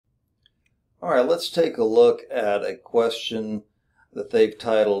All right, let's take a look at a question that they've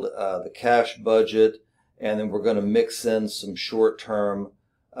titled the cash budget, and then we're going to mix in some short-term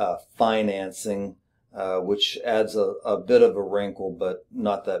financing, which adds a bit of a wrinkle, but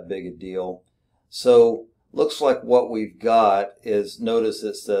not that big a deal. So looks like what we've got is, notice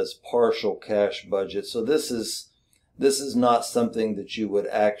it says partial cash budget. So this is not something that you would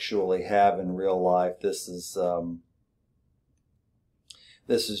actually have in real life. This is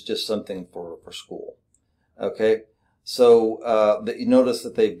just something for school. Okay, so you notice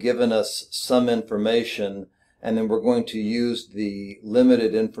that they've given us some information, and then we're going to use the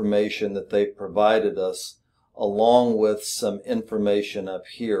limited information that they've provided us along with some information up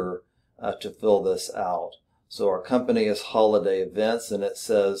here to fill this out. So our company is Holiday Events, and it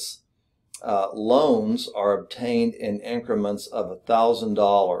says loans are obtained in increments of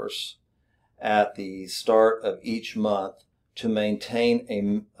 $1,000 at the start of each month to maintain a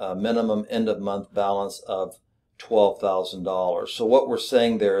minimum end-of-month balance of $12,000. So what we're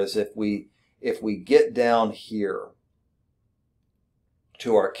saying there is if we get down here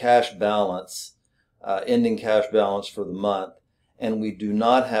to our cash balance, ending cash balance for the month, and we do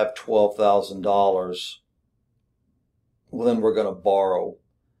not have $12,000, well, then we're going to borrow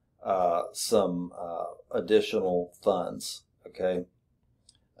some additional funds. Okay,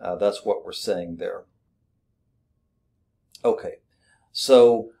 that's what we're saying there. Okay,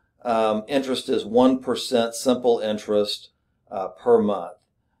 so interest is 1% simple interest per month.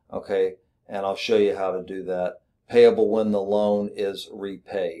 Okay, and I'll show you how to do that. Payable when the loan is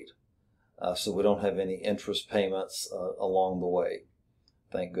repaid. So we don't have any interest payments along the way.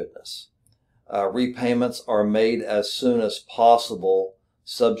 Thank goodness. Repayments are made as soon as possible,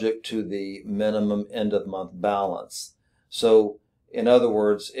 subject to the minimum end-of-month balance. So in other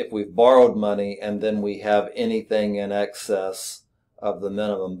words, if we've borrowed money and then we have anything in excess of the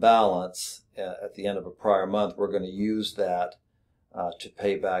minimum balance at the end of a prior month, we're going to use that to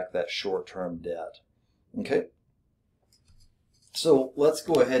pay back that short-term debt. Okay? So let's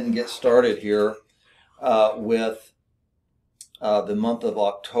go ahead and get started here with the month of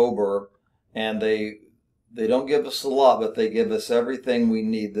October. And they don't give us a lot, but they give us everything we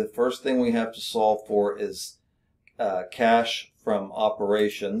need. The first thing we have to solve for is cash from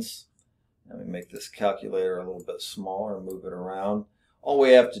operations. Let me make this calculator a little bit smaller and move it around. All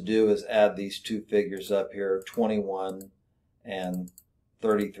we have to do is add these two figures up here, 21 and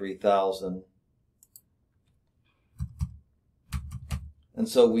 33,000. And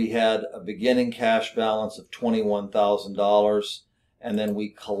so we had a beginning cash balance of $21,000, and then we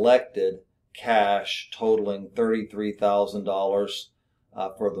collected cash totaling $33,000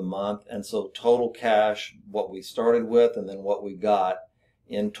 for the month. And so total cash, what we started with and then what we got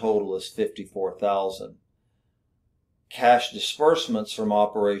in total is $54,000. Cash disbursements from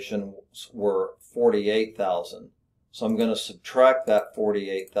operations were $48,000. So I'm going to subtract that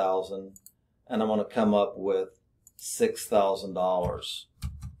 $48,000 and I'm going to come up with $6,000.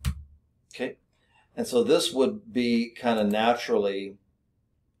 Okay, and so this would be kind of naturally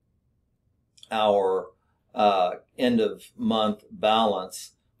our end of month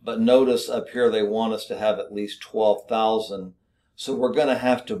balance, but notice up here they want us to have at least $12,000, so we're going to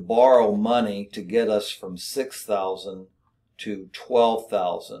have to borrow money to get us from $6,000 to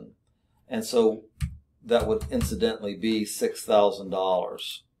 $12,000, and so that would incidentally be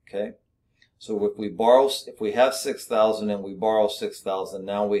 $6,000. Okay, so if we have $6,000 and we borrow $6,000,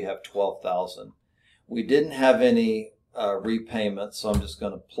 now we have $12,000. We didn't have any repayment, so I'm just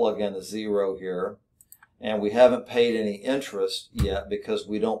going to plug in a 0 here. And we haven't paid any interest yet because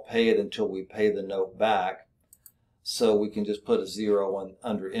we don't pay it until we pay the note back. So we can just put a 0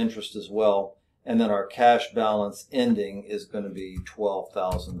 under interest as well. And then our cash balance ending is going to be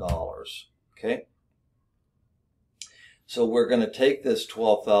 $12,000. Okay? So we're going to take this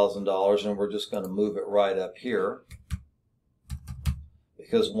 $12,000 and we're just going to move it right up here,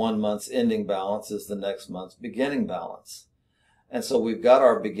 because 1 month's ending balance is the next month's beginning balance. And so we've got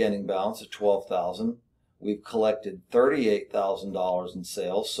our beginning balance of $12,000. We've collected $38,000 in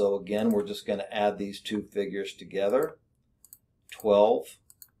sales. So again, we're just going to add these two figures together. 12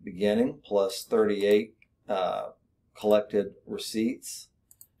 beginning plus 38 collected receipts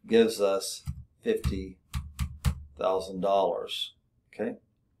gives us $50,000. Okay.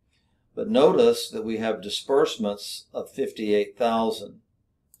 But notice that we have disbursements of $58,000.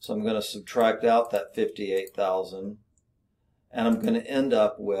 So I'm going to subtract out that $58,000, and I'm going to end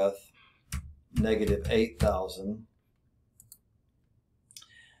up with negative $8,000.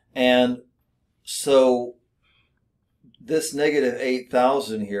 And so this negative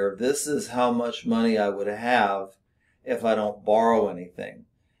 $8,000 here, this is how much money I would have if I don't borrow anything.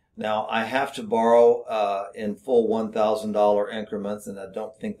 Now, I have to borrow in full $1,000 increments, and I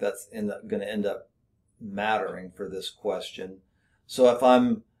don't think that's going to end up mattering for this question. So if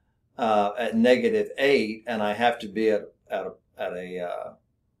I'm at -8 and I have to be at a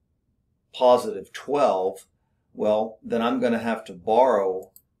positive 12, well, then I'm going to have to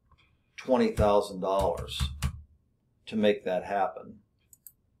borrow $20,000 to make that happen.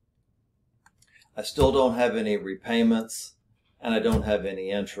 I still don't have any repayments, and I don't have any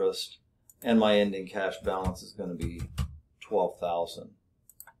interest, and my ending cash balance is going to be $12,000,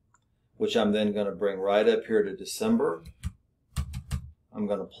 which I'm then going to bring right up here to December. I'm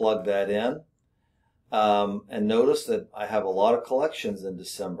going to plug that in. And notice that I have a lot of collections in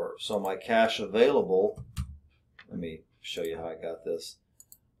December. So my cash available, let me show you how I got this.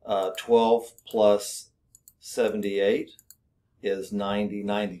 12 plus 78 is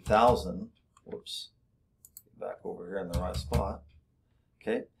 90,000. Whoops. Get back over here in the right spot.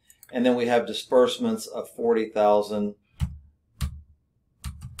 Okay. And then we have disbursements of 40,000.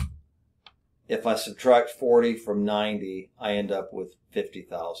 If I subtract 40 from 90, I end up with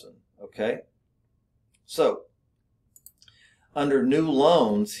 50,000. Okay. So, under new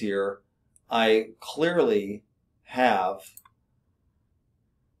loans here, I clearly have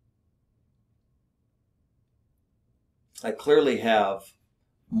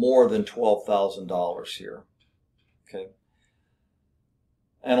more than $12,000 here. Okay.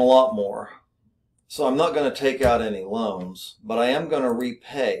 And a lot more. So I'm not going to take out any loans, but I am going to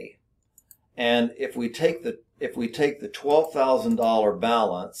repay. And if we take the $12,000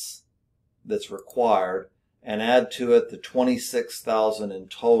 balance that's required and add to it the $26,000 in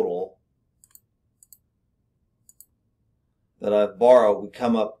total that I've borrowed, we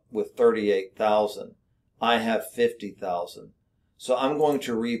come up with $38,000. I have $50,000. So I'm going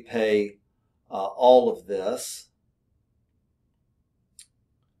to repay all of this.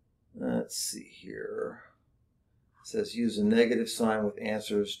 Let's see here. It says use a negative sign with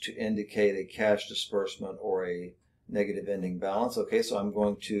answers to indicate a cash disbursement or a negative ending balance. Okay, so I'm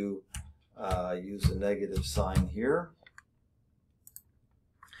going to use a negative sign here.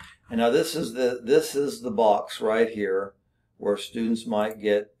 And now this is the box right here where students might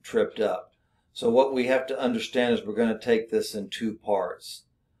get tripped up. So what we have to understand is we're going to take this in two parts.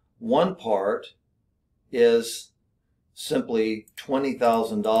 One part is simply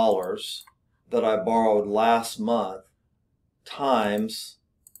 $20,000 that I borrowed last month times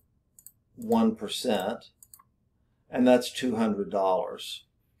 1%, and that's $200.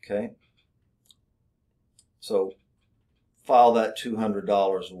 Okay? So file that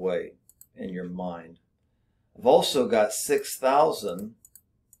 $200 away in your mind. I've also got $6,000,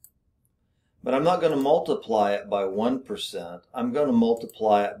 but I'm not going to multiply it by 1%. I'm going to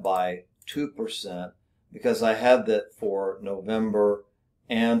multiply it by 2% because I had that for November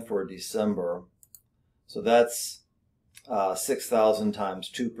and for December. So that's 6,000 times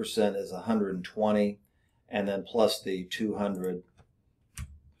 2% is 120, and then plus the 200.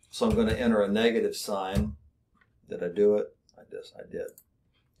 So I'm going to enter a negative sign. Did I do it? I did.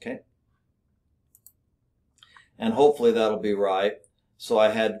 Okay. And hopefully that'll be right. So I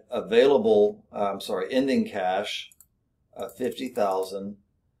had ending cash of 50,000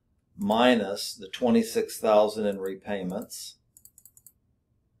 minus the 26,000 in repayments.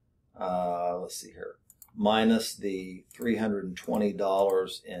 Let's see here. Minus the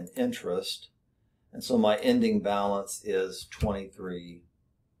 $320 in interest. And so my ending balance is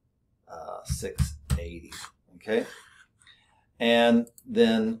 $23,680. Okay. And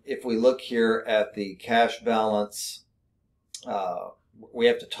then if we look here at the cash balance, we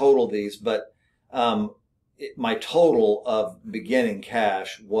have to total these, but my total of beginning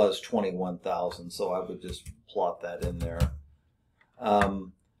cash was 21,000, so I would just plot that in there.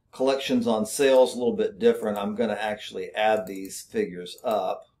 Collections on sales, a little bit different. I'm going to actually add these figures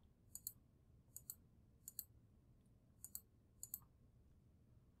up.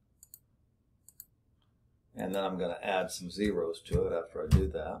 And then I'm going to add some zeros to it after I do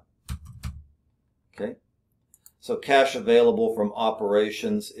that. Okay. So cash available from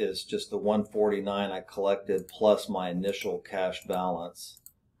operations is just the 149 I collected plus my initial cash balance.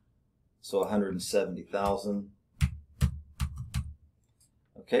 So 170,000.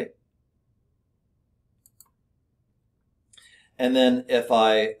 Okay. And then if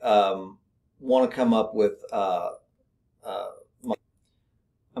I want to come up with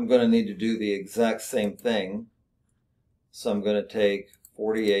I'm going to need to do the exact same thing. So I'm going to take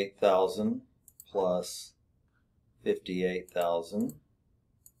 48,000 plus 58,000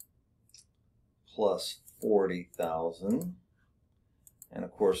 plus 40,000. And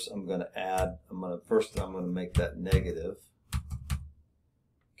of course I'm going to add, first I'm going to make that negative.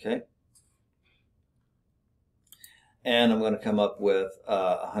 Okay. And I'm going to come up with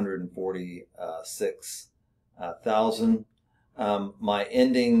 146,000. My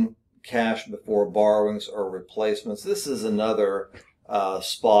ending cash before borrowings or replacements. This is another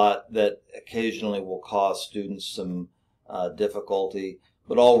spot that occasionally will cause students some difficulty.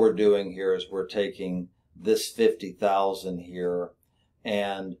 But all we're doing here is we're taking this 50,000 here,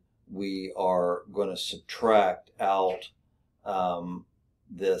 and we are going to subtract out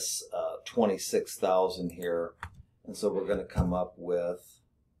this 26,000 here. And so we're going to come up with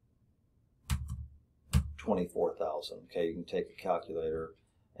 24,000. Okay, you can take a calculator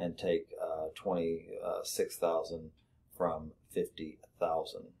and take 26,000 from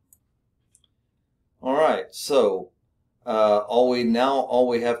 50,000. All right, so all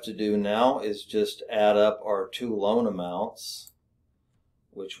we have to do now is just add up our two loan amounts,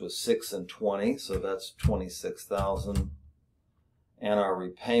 which was 6 and 20, so that's 26,000, and our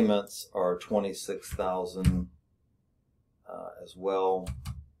repayments are 26,000 as well.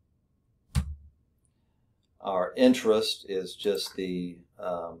 Our interest is just the,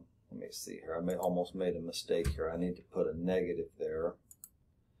 let me see here, I almost made a mistake here. I need to put a negative there.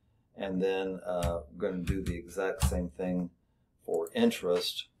 And then we're going to do the exact same thing for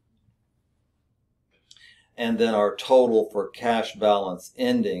interest. And then our total for cash balance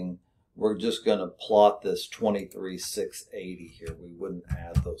ending, we're just going to plot this 23,680 here. We wouldn't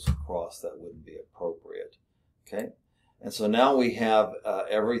add those across. That wouldn't be appropriate. Okay. And so now we have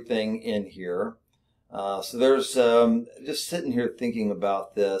everything in here. So there's, just sitting here thinking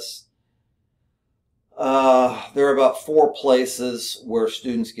about this, there are about 4 places where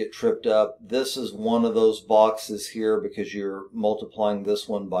students get tripped up. This is one of those boxes here because you're multiplying this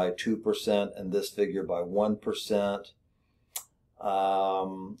one by 2% and this figure by 1%.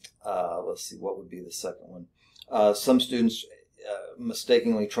 Let's see, what would be the second one? Some students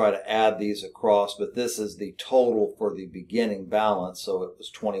mistakenly try to add these across, but this is the total for the beginning balance, so it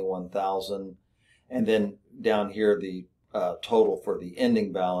was 21,000. And then down here, the total for the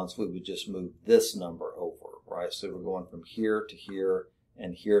ending balance, we would just move this number over, right? So we're going from here to here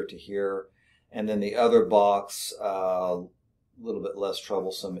and here to here. And then the other box, a little bit less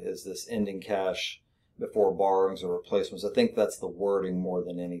troublesome, is this ending cash before borrowings or replacements. I think that's the wording more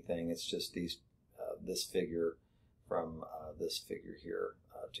than anything. It's just these this figure from this figure here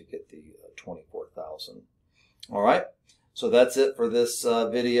to get the 24,000. All right. So that's it for this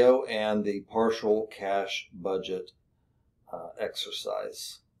video and the partial cash budget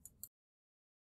exercise.